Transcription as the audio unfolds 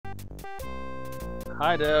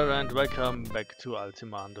Hi there and welcome back to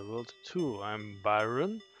Ultima Underworld 2. I'm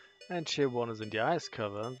Byron and Chaewon is in the Ice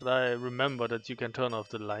Caverns. But I remember that you can turn off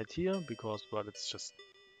the light here because, well, it's just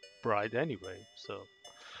bright anyway. So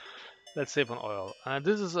let's save on oil. And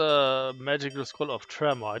this is a magical scroll of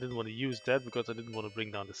tremor. I didn't want to use that because I didn't want to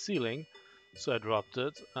bring down the ceiling. So I dropped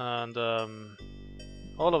it. And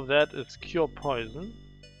all of that is cure poison.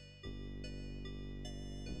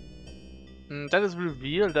 That is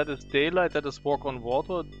reveal, that is daylight, that is walk on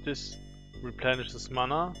water. This replenishes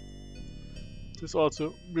mana. This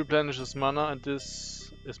also replenishes mana, and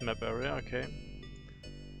this is map area, okay.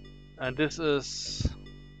 And this is,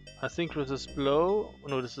 I think resist blow.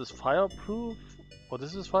 No, this is fireproof. Or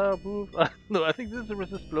this is fireproof. No, I think this is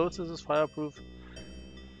resist blows, this is fireproof.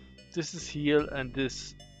 This is heal, and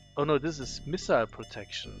this, oh no, this is missile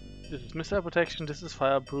protection. This is missile protection, this is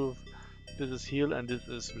fireproof, this is heal, and this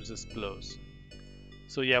is resist blows.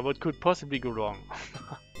 So yeah, what could possibly go wrong?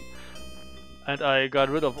 And I got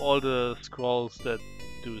rid of all the scrolls that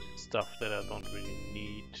do stuff that I don't really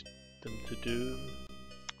need them to do.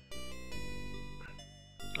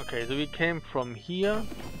 Okay, so we came from here.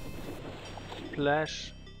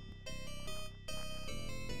 Splash.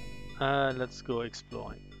 Let's go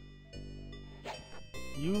exploring.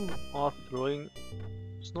 You are throwing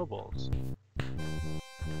snowballs.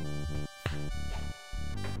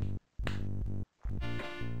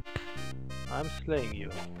 I'm slaying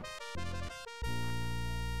you.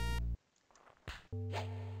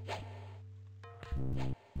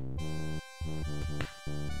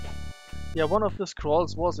 Yeah, one of the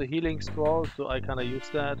scrolls was a healing scroll, so I kinda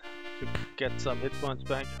used that to get some hit points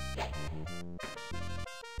back.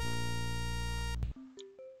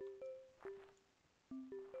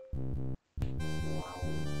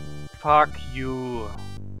 Fuck you.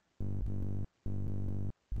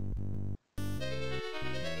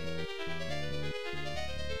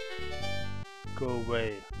 Go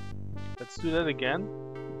away. Let's do that again.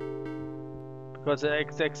 Because I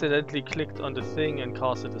accidentally clicked on the thing and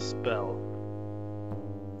casted a spell.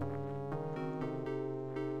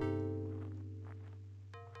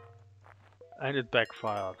 And it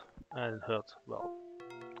backfired. And it hurt well.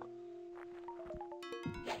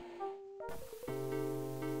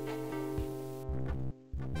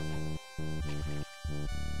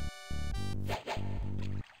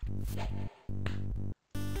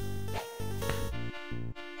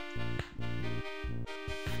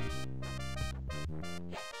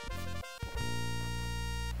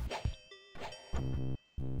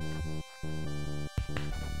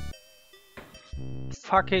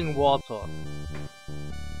 Fucking water.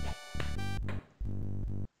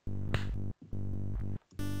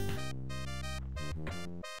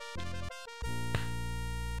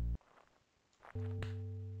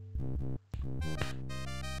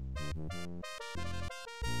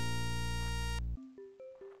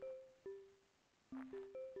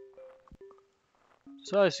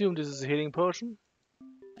 So I assume this is a healing potion.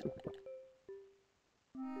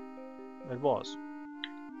 It was.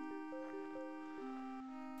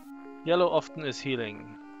 Yellow often is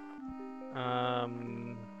healing.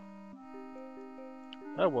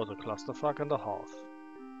 That was a clusterfuck and a half.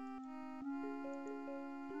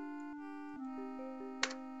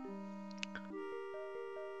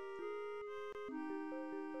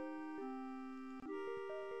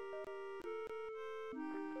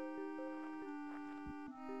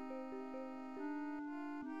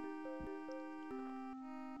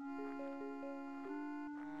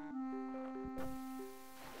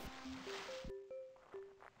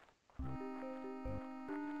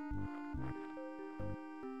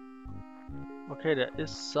 Okay, there is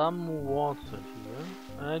some water here,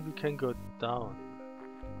 and we can go down.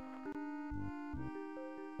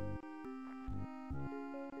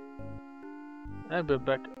 And we're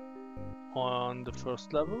back on the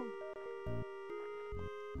first level.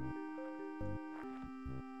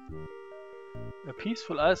 A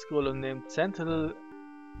peaceful ice golem named Sentinel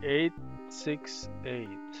 868.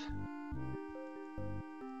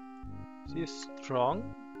 Is he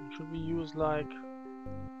strong? Should we use like...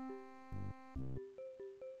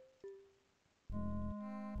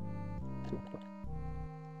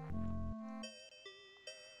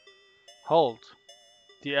 Hold.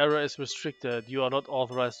 The area is restricted. You are not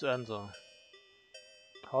authorized to enter.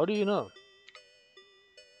 How do you know?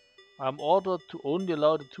 I am ordered to only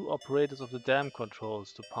allow the two operators of the dam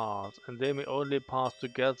controls to pass, and they may only pass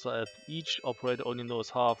together as each operator only knows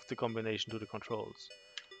half the combination to the controls.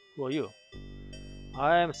 Who are you?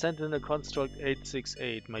 I am Sentinel Construct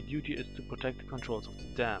 868. My duty is to protect the controls of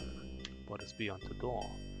the dam. What is beyond the door?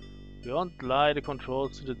 Beyond lie the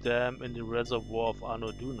controls to the dam in the reservoir of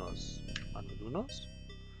Anodunos. Anodunos?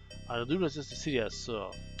 Anodunos is the city I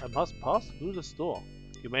serve. I must pass through this door.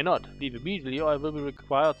 You may not. Leave immediately or I will be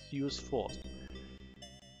required to use force.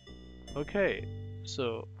 Okay,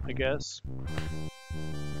 so I guess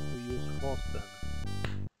we use force then.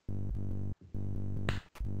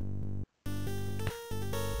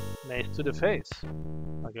 Nice to the face,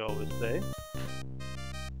 like I always say.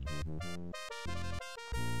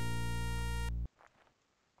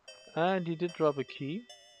 And he did drop a key.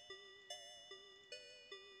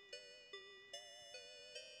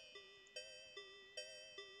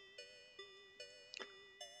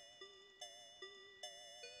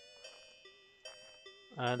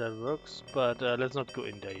 And that works, but let's not go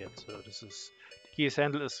in there yet. So this is... The key's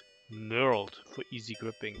handle is knurled for easy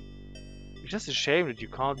gripping. It's just a shame that you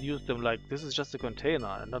can't use them like this is just a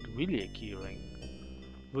container and not really a keyring.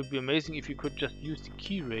 It would be amazing if you could just use the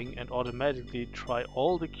keyring and automatically try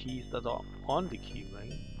all the keys that are on the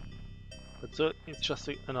keyring. But so it's just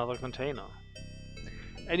another container.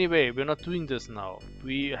 Anyway, we're not doing this now.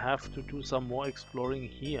 We have to do some more exploring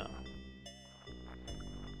here.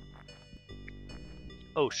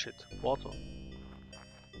 Oh shit, water.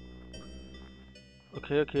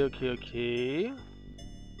 Okay.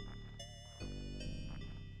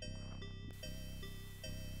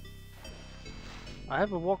 I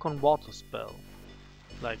have a walk on water spell.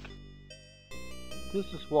 Like, this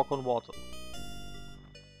is walk on water.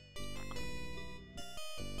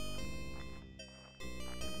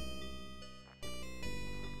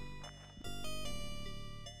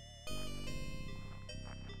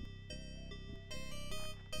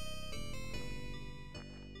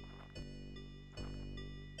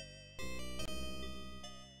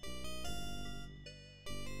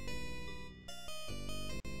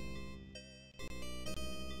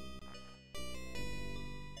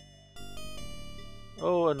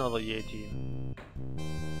 Oh, another Yeti.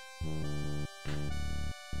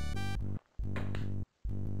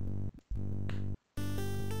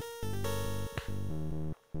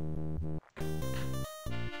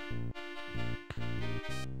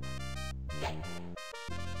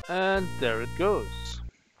 And there it goes.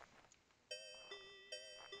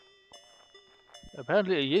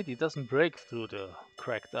 Apparently a Yeti doesn't break through the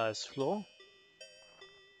cracked ice floor.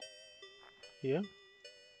 Here.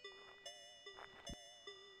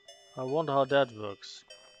 I wonder how that works.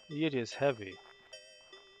 The Yeti is heavy.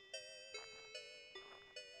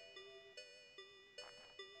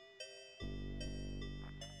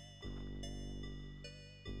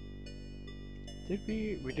 Did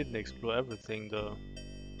we? We didn't explore everything though.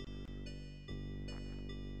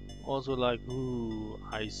 Also like, ooh,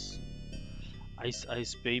 ice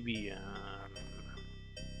baby.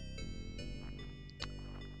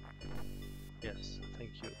 Yes,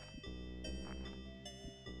 thank you.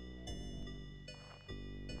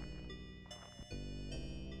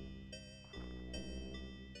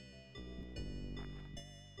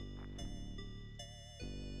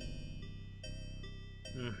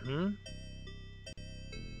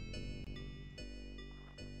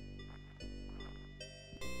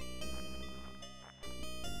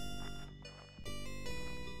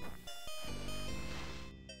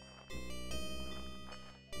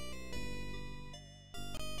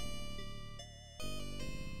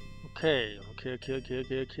 Okay. Looks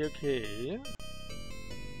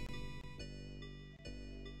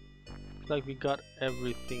like we got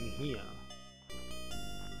everything here.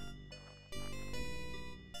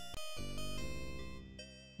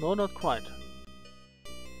 No, not quite.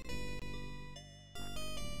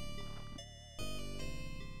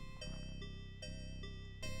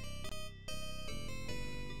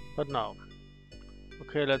 But now.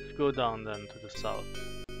 Okay, let's go down then to the south.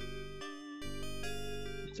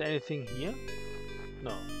 Is there anything here?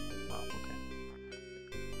 No. Oh, okay.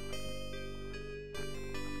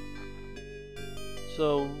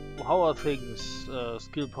 So, how are things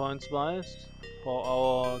skill points wise for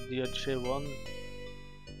our dear Chaewon?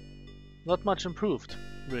 Not much improved,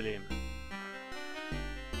 really.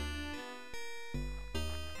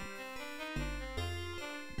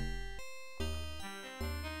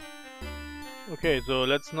 Okay, so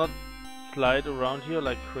let's not slide around here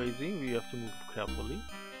like crazy. We have to move carefully.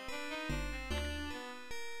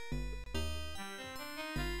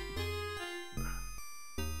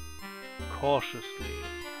 Cautiously.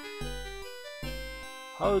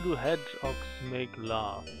 How do hedgehogs make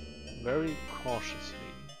laugh? Very cautiously.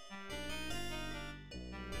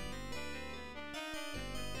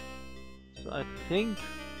 So I think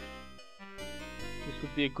this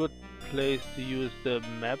would be a good place to use the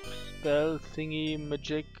map spell thingy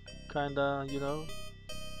magic kinda, you know.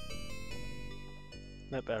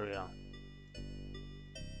 Map area.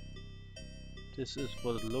 This is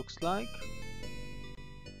what it looks like.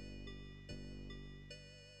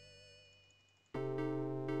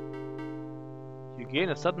 You gain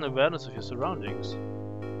a sudden awareness of your surroundings.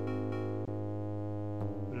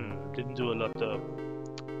 Didn't do a lot though.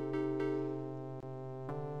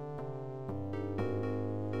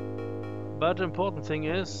 But the important thing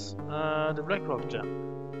is the Black Rock gem.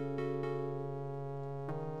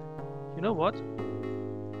 You know what?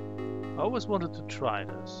 I always wanted to try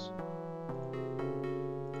this.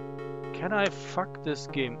 Can I fuck this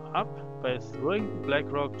game up by throwing the Black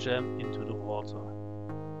Rock gem into the water?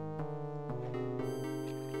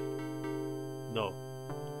 No.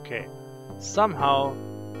 Okay. Somehow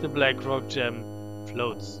the Black Rock gem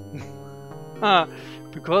floats.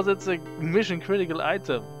 Because it's a mission critical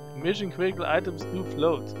item. Mission critical items do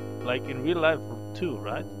float. Like in real life too,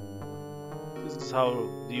 right? This is how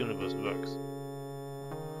the universe works.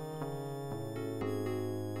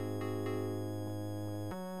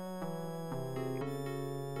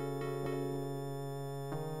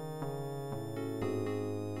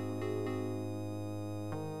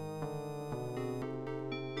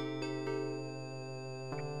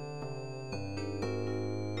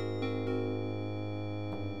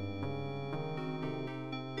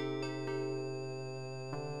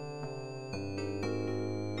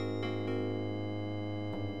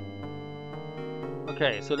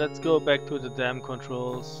 Okay, so let's go back to the dam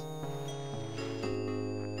controls.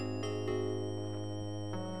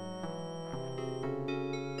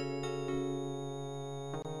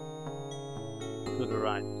 To the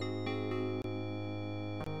right.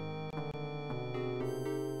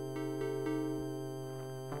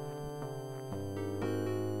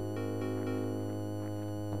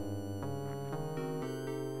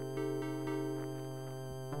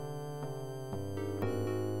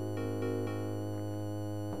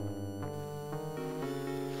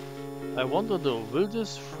 I wonder though, will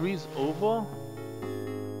this freeze over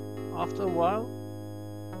after a while?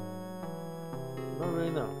 I don't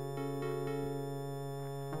really know.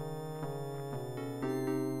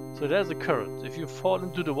 So there's a current. If you fall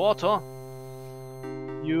into the water,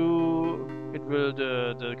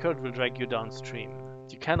 the current will drag you downstream.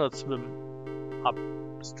 You cannot swim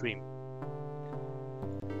upstream.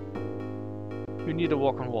 You need to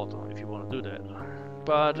walk on water if you want to do that.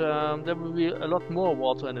 But there will be a lot more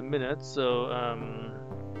water in a minute, so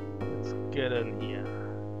let's get in here.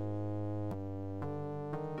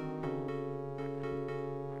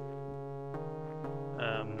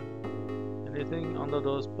 Anything under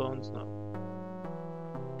those bones? No.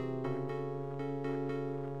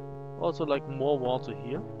 Also like more water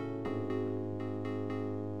here.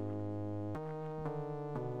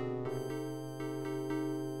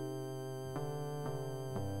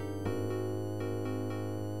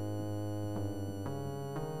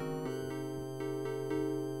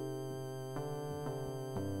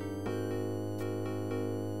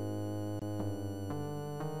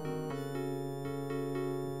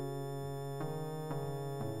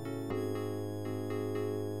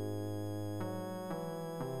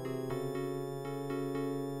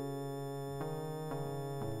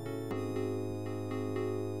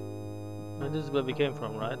 And this is where we came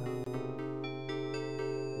from, right?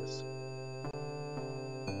 Yes.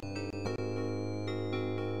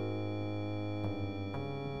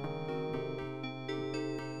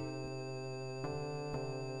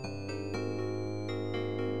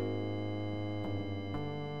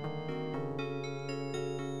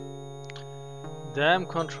 Dam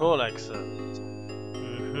control exit.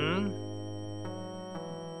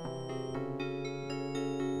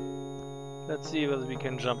 Let's see whether we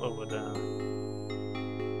can jump over there.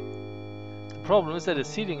 The problem is that the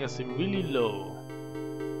ceiling is really low.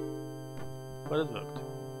 But it worked.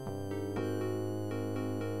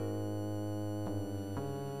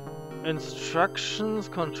 Instructions,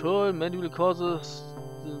 control, manually causes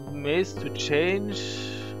the maze to change.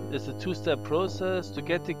 It's a two-step process. To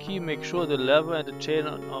get the key, make sure the lever and the chain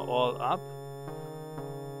are all up.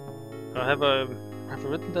 Have I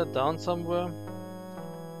written that down somewhere?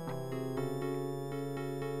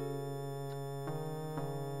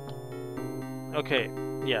 Okay,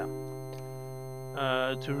 yeah.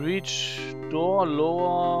 To reach door,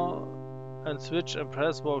 lower and switch and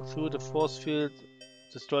press walk through the force field.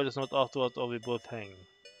 Destroy this node afterwards or we both hang.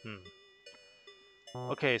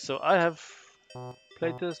 Okay, so I have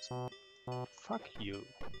played this, fuck you,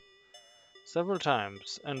 several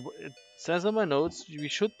times, and it says in my notes we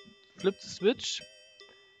should flip the switch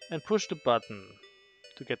and push the button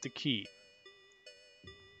to get the key.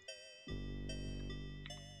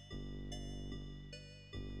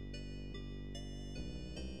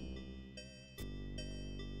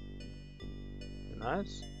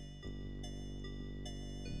 nice.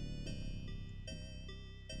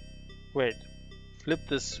 Wait, flip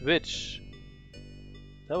the switch.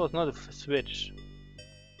 That was not a switch.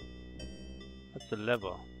 That's a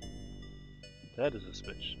lever. That is a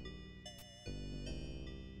switch.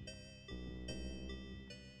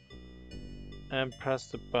 And press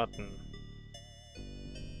the button.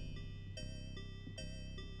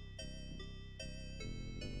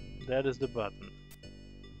 That is the button.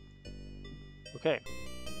 Okay.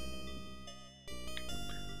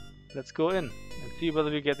 Let's go in and see whether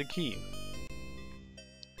we get the key.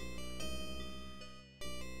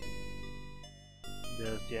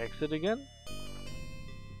 There's the exit again.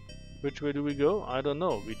 Which way do we go? I don't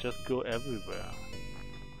know. We just go everywhere.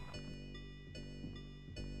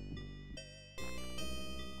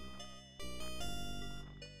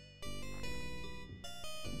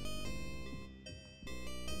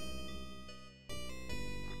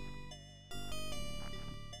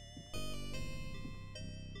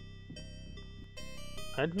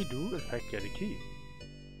 And we do, in fact, get a key.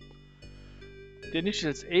 The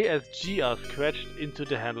initials ASG are scratched into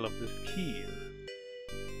the handle of this key.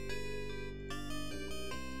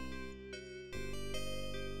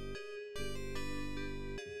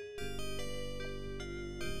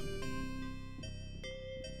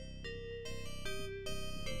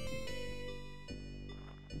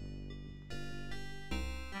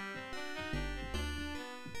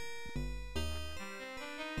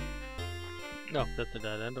 No, that's a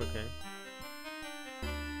dead end, okay.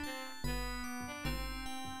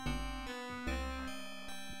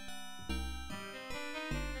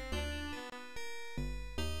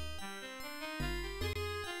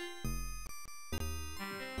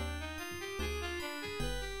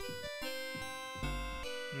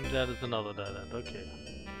 That is another dead end, okay.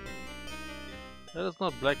 That is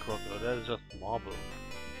not black rock though, that is just marble.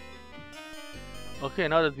 Okay,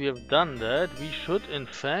 now that we have done that, we should in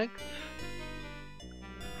fact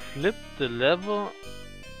flip the lever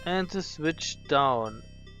and the switch down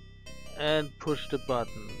and push the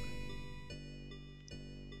button.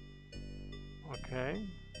 Okay.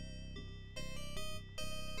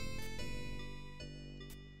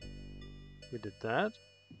 We did that.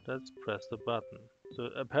 Let's press the button. So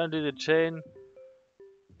apparently the chain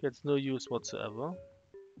gets no use whatsoever.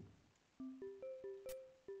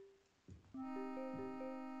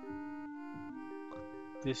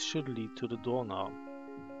 This should lead to the door now.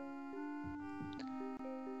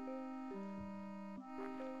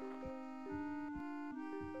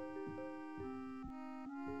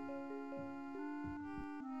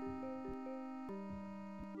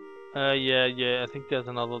 Yeah, I think there's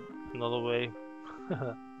another way.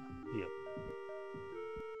 Here.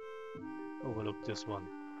 Overlook this one.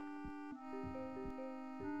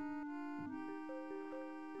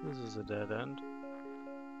 This is a dead end.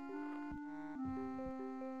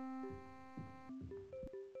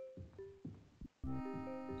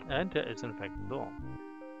 And there is in fact a door.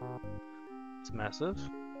 It's massive.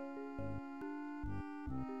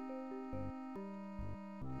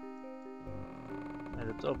 And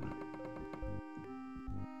it's open.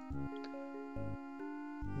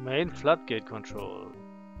 Main floodgate control.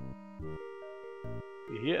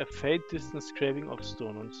 You hear a faint distant scraping of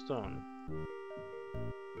stone on stone.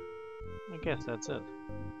 I guess that's it.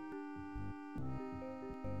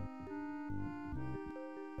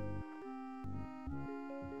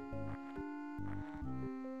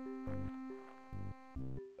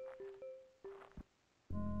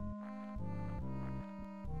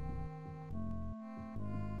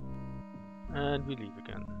 And we leave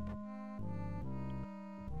again.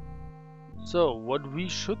 So what we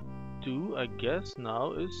should do, I guess,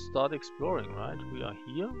 now is start exploring, right? We are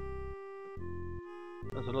here.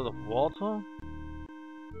 There's a lot of water.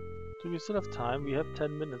 Do we still have time? We have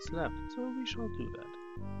 10 minutes left, so we shall do that.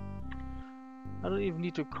 I don't even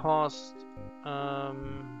need to cast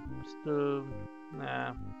still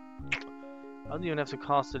nah. I don't even have to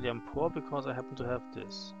cast the Liampor because I happen to have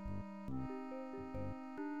this.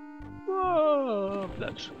 Whoa,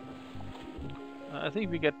 pledge. I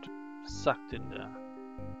think we get sucked in there.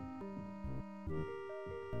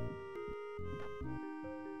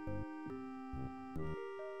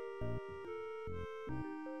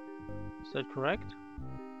 Is that correct?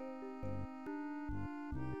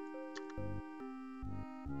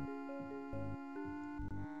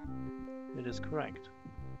 It is correct.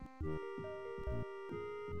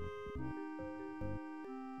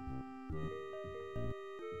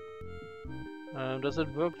 Does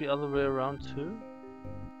it work the other way around too?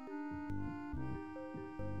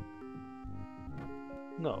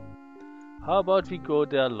 No. How about we go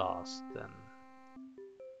there last then?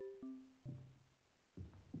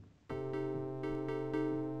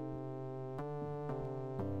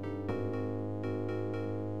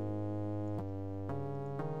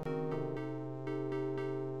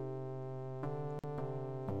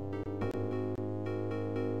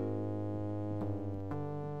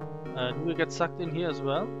 Do we get sucked in here as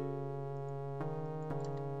well?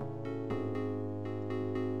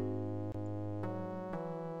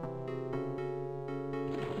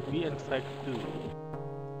 We in fact do.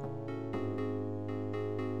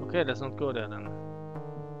 Okay, let's not go there then.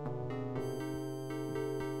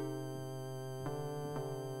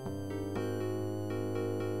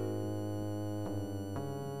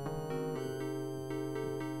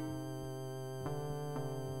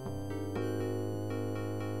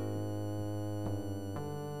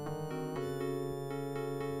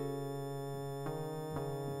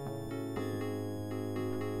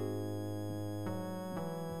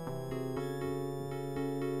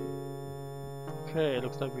 Okay,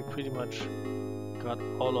 looks like we pretty much got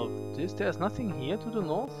all of this. There's nothing here to the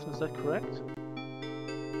north, is that correct?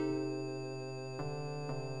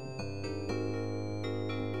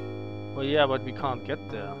 Oh yeah, but we can't get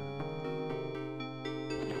there.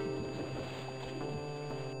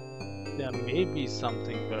 There may be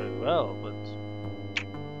something very well, but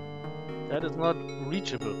that is not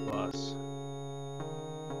reachable for us.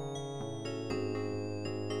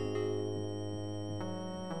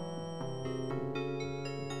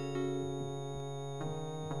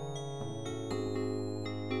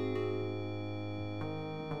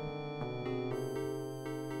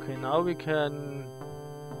 Okay, now we can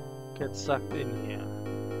get sucked in here.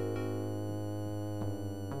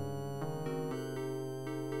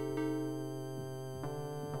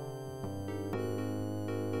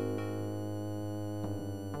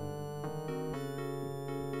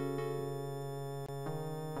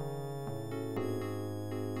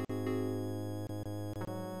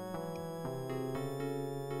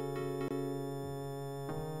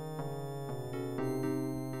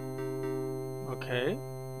 Okay.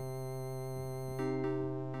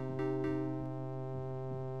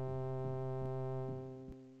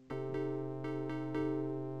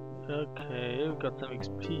 Okay, we got some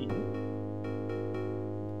XP.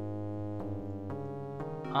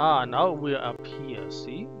 Ah, now we're up here,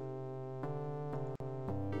 see?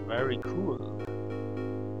 Very cool.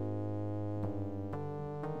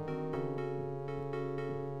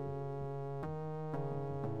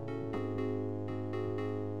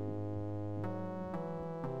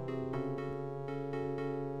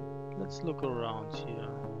 Let's look around here.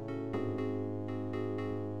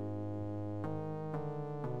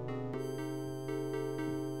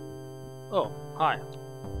 Oh, hi.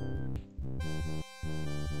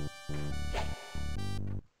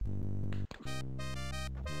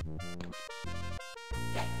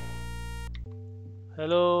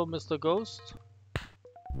 Hello, Mr. Ghost.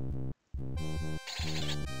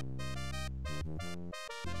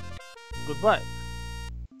 Goodbye.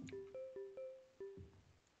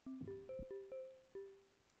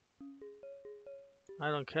 I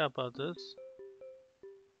don't care about this.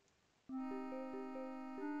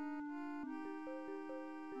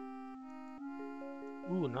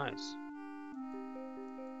 Ooh, nice.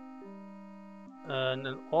 And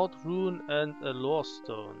an odd rune and a lore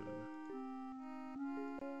stone.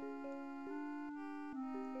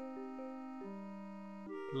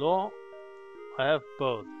 Lore? I have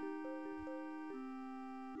both.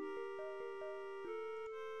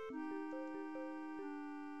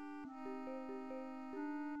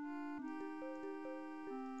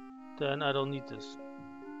 Then I don't need this.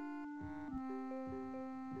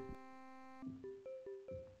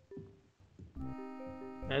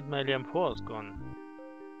 8 million poor is gone.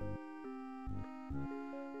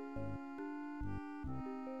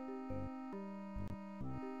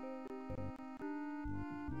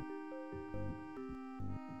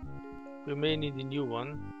 We may need a new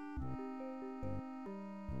one.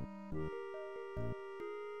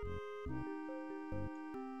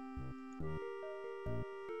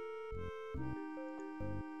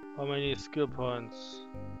 How many skill points?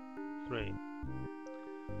 3.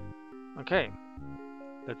 Okay.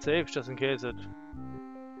 Let's save just in case it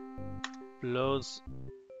blows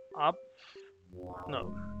up.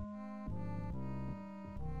 No.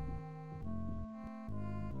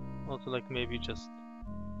 Also, like, maybe just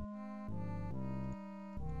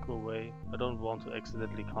go away. I don't want to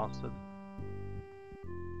accidentally cast it.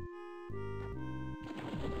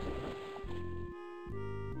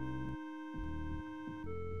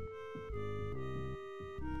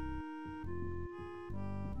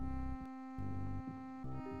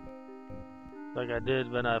 Like I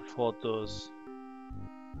did when I fought those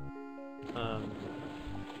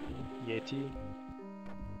Yeti.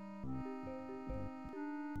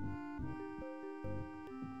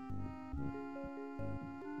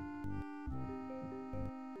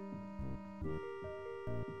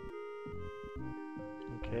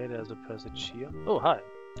 Okay, there's a passage here. Oh, hi.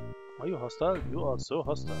 Are you hostile? You are so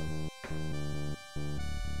hostile.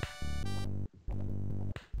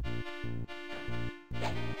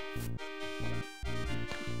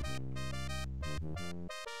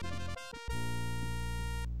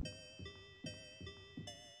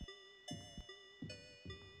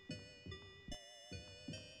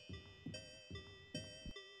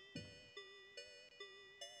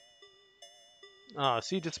 Ah,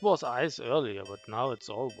 see, this was ice earlier, but now it's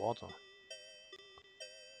all water.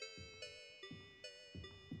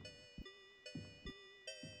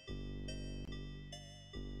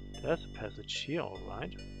 There's a passage here,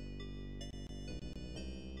 alright.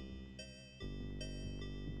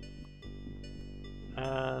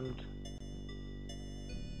 And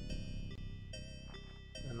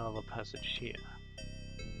another passage here.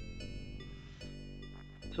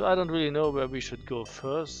 So I don't really know where we should go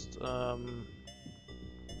first.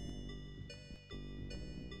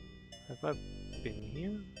 Have I been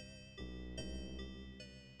here?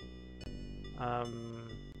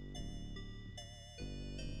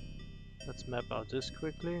 Let's map out this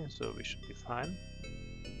quickly, so we should be fine.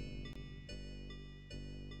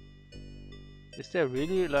 Is there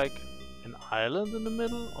really like an island in the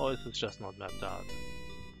middle, or is it just not mapped out?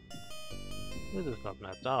 This is not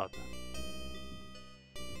mapped out.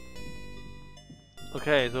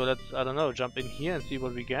 Okay, so let's, I don't know, jump in here and see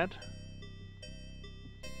what we get.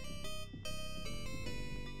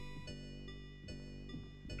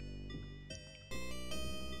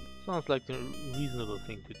 Sounds like the reasonable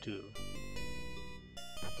thing to do.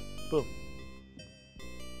 Boom.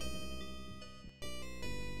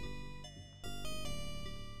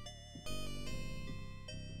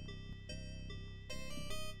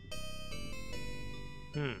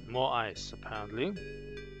 More ice, apparently.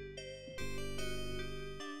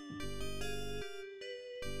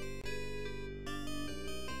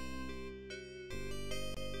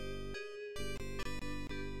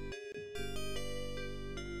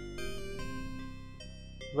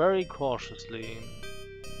 Very cautiously.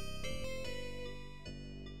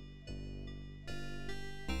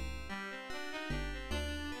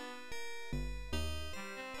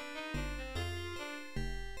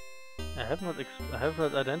 I have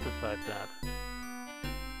not identified that.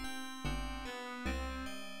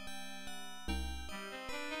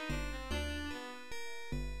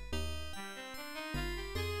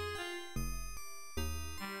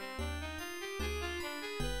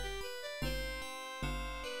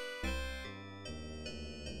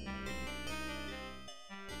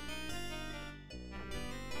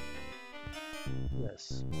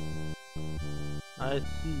 Yes. I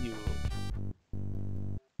see you.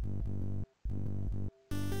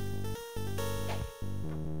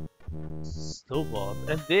 Snowballs,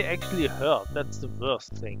 and they actually hurt. That's the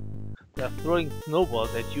worst thing. They're throwing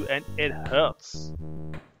snowballs at you and it hurts.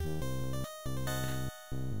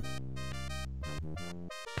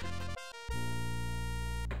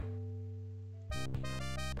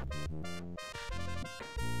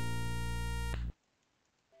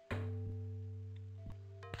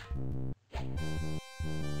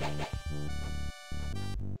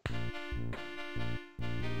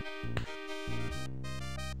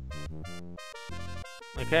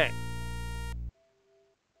 Okay.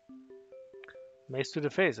 Mace to the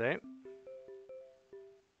face, eh?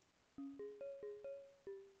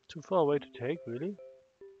 Too far away to take, really?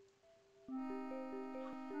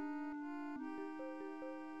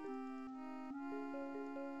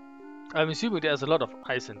 I'm assuming there's a lot of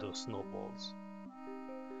ice in those snowballs.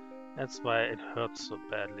 That's why it hurts so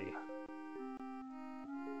badly.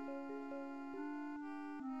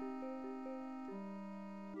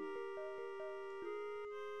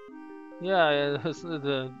 Yeah,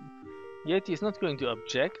 the Yeti is not going to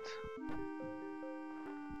object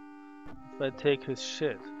if I take his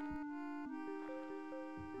shit.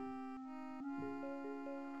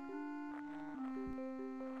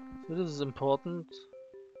 So this is important.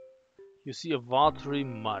 You see a watery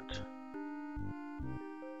mud.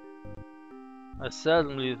 I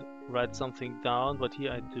seldomly write something down, but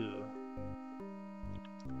here I do.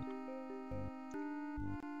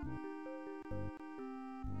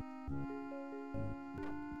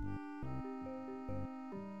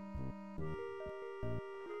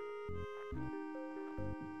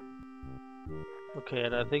 Okay,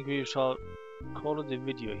 and I think we shall call it a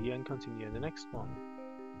video here and continue in the next one.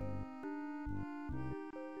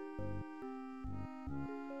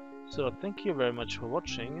 So thank you very much for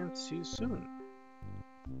watching and see you soon.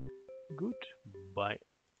 Goodbye.